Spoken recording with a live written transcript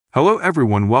Hello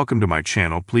everyone, welcome to my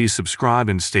channel. Please subscribe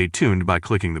and stay tuned by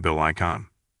clicking the bell icon.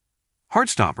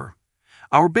 Heartstopper.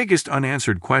 Our biggest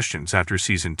unanswered questions after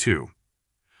Season 2.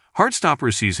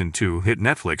 Heartstopper Season 2 hit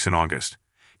Netflix in August,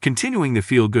 continuing the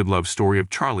feel-good love story of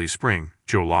Charlie Spring,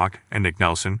 Joe Locke, and Nick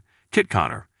Nelson, Kit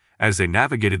Connor, as they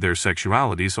navigated their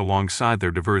sexualities alongside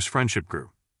their diverse friendship group.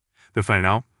 The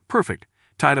finale, perfect,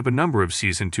 tied up a number of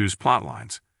Season 2's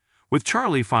plotlines, with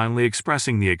Charlie finally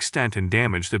expressing the extent and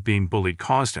damage that being bullied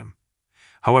caused him.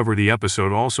 However, the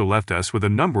episode also left us with a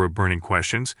number of burning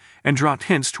questions and dropped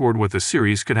hints toward what the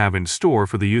series could have in store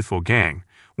for the youthful gang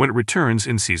when it returns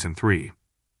in Season 3.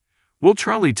 Will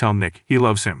Charlie tell Nick he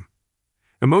loves him?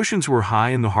 Emotions were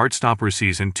high in the Heartstopper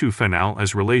Season 2 finale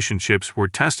as relationships were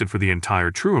tested for the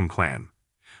entire Truum clan,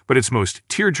 but its most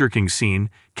tear-jerking scene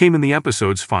came in the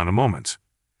episode's final moments.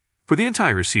 For the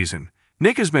entire season,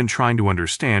 Nick has been trying to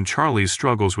understand Charlie's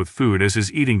struggles with food as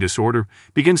his eating disorder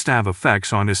begins to have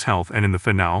effects on his health, and in the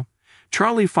finale,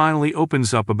 Charlie finally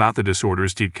opens up about the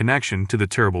disorder's deep connection to the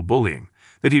terrible bullying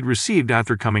that he'd received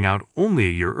after coming out only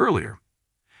a year earlier.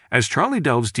 As Charlie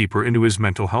delves deeper into his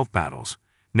mental health battles,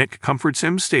 Nick comforts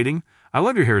him, stating, "I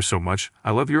love your hair so much, I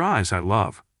love your eyes, I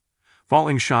love."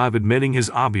 Falling shy of admitting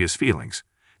his obvious feelings,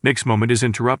 Nick's moment is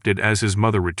interrupted as his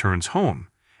mother returns home,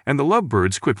 and the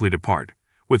lovebirds quickly depart,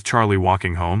 with Charlie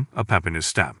walking home, a pep in his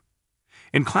step.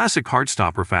 In classic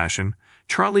Heartstopper fashion,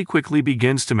 Charlie quickly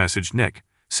begins to message Nick,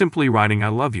 simply writing, "I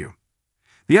love you."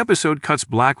 The episode cuts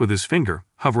black with his finger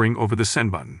hovering over the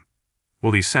send button.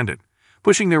 Will he send it,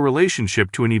 pushing their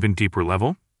relationship to an even deeper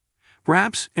level?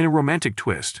 Perhaps in a romantic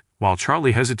twist, while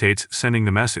Charlie hesitates sending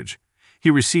the message,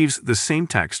 he receives the same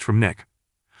text from Nick.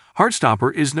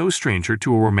 Heartstopper is no stranger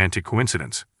to a romantic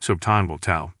coincidence, so time will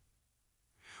tell.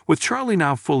 With Charlie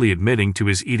now fully admitting to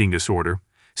his eating disorder,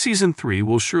 Season 3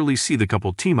 will surely see the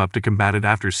couple team up to combat it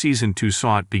after Season 2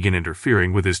 saw it begin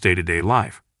interfering with his day-to-day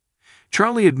life.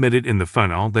 Charlie admitted in the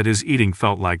finale that his eating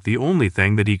felt like the only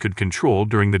thing that he could control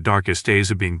during the darkest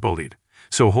days of being bullied,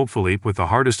 so hopefully, with the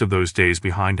hardest of those days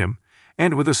behind him,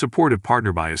 and with a supportive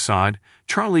partner by his side,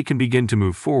 Charlie can begin to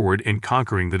move forward in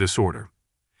conquering the disorder.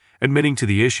 Admitting to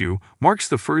the issue marks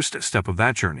the first step of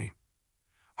that journey.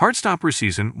 Heartstopper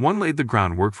Season 1 laid the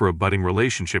groundwork for a budding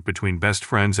relationship between best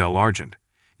friends Elle Argent,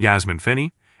 Yasmin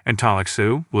Finney, and Talak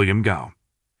Soo, William Gao.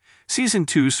 Season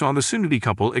 2 saw the soon-to-be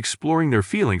couple exploring their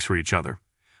feelings for each other,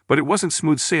 but it wasn't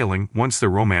smooth sailing once their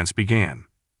romance began.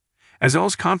 As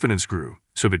Elle's confidence grew,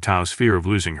 so did Tao's fear of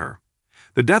losing her.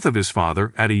 The death of his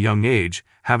father at a young age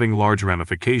having large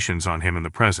ramifications on him in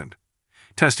the present.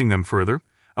 Testing them further,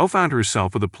 Elle found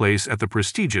herself with a place at the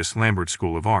prestigious Lambert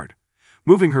School of Art,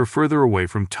 moving her further away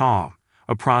from Tao,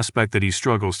 a prospect that he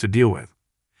struggles to deal with.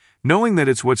 Knowing that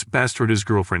it's what's best for his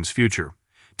girlfriend's future,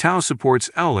 Tao supports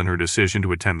Elle in her decision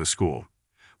to attend the school,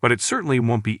 but it certainly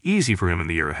won't be easy for him in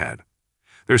the year ahead.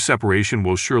 Their separation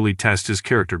will surely test his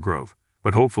character growth,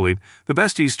 but hopefully, the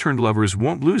besties-turned-lovers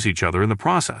won't lose each other in the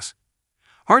process.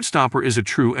 Heartstopper is a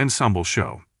true ensemble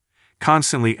show,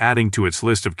 constantly adding to its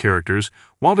list of characters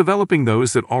while developing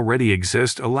those that already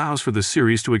exist allows for the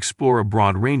series to explore a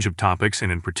broad range of topics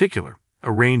and, in particular,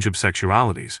 a range of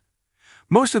sexualities.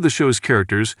 Most of the show's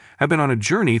characters have been on a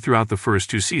journey throughout the first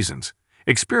 2 seasons,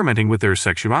 experimenting with their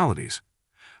sexualities.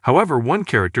 However, one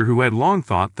character who had long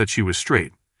thought that she was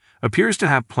straight appears to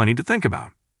have plenty to think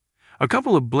about. A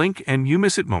couple of blink and you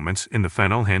miss it moments in the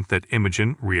finale hint that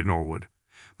Imogen Rhea Norwood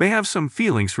may have some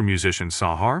feelings for musician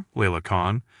Sahar Layla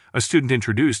Khan, a student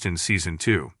introduced in Season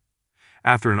 2.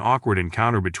 After an awkward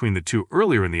encounter between the two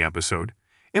earlier in the episode,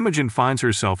 Imogen finds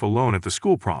herself alone at the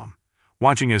school prom,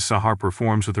 watching as Sahar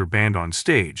performs with her band on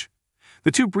stage.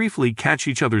 The two briefly catch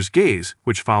each other's gaze,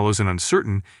 which follows an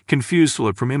uncertain, confused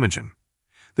look from Imogen.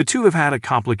 The two have had a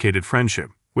complicated friendship,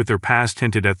 with their past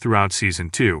hinted at throughout Season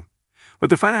 2,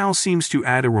 but the finale seems to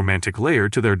add a romantic layer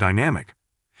to their dynamic.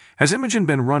 Has Imogen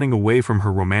been running away from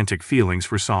her romantic feelings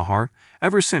for Sahar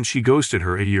ever since she ghosted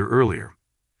her a year earlier?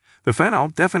 The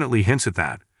finale definitely hints at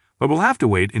that, but we'll have to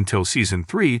wait until Season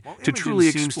 3 to truly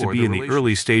explore. Seems to be in the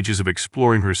early stages of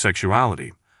exploring her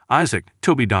sexuality. Isaac,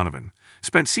 Toby Donovan,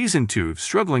 spent Season 2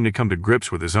 struggling to come to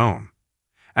grips with his own.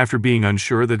 After being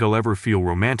unsure that he'll ever feel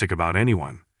romantic about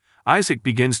anyone, Isaac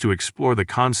begins to explore the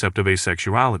concept of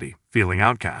asexuality, feeling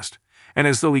outcast, and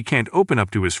as though he can't open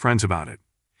up to his friends about it.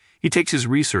 He takes his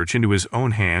research into his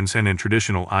own hands, and in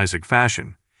traditional Isaac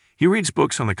fashion, he reads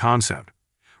books on the concept.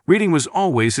 Reading was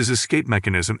always his escape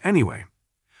mechanism anyway.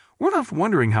 We're left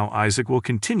wondering how Isaac will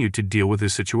continue to deal with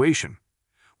his situation.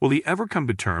 Will he ever come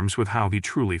to terms with how he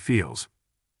truly feels?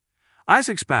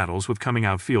 Isaac's battles with coming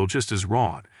out feel just as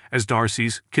raw as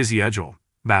Darcy's, Kizzy Edgell,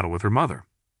 battle with her mother.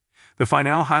 The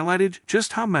finale highlighted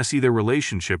just how messy their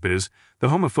relationship is, the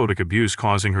homophobic abuse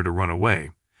causing her to run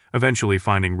away, eventually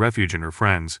finding refuge in her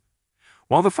friends.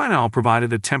 While the finale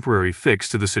provided a temporary fix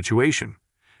to the situation,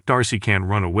 Darcy can't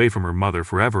run away from her mother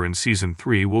forever, and Season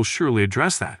 3 will surely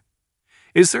address that.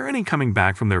 Is there any coming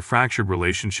back from their fractured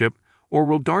relationship, or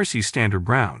will Darcy stand her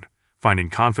ground, finding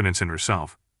confidence in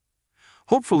herself?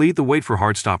 Hopefully, the wait for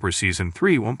Heartstopper Season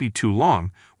 3 won't be too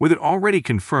long, with it already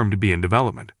confirmed to be in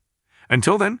development.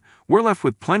 Until then, we're left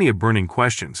with plenty of burning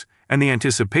questions and the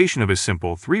anticipation of a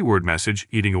simple 3-word message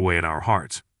eating away at our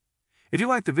hearts. If you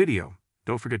liked the video,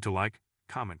 don't forget to like,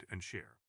 comment, and share.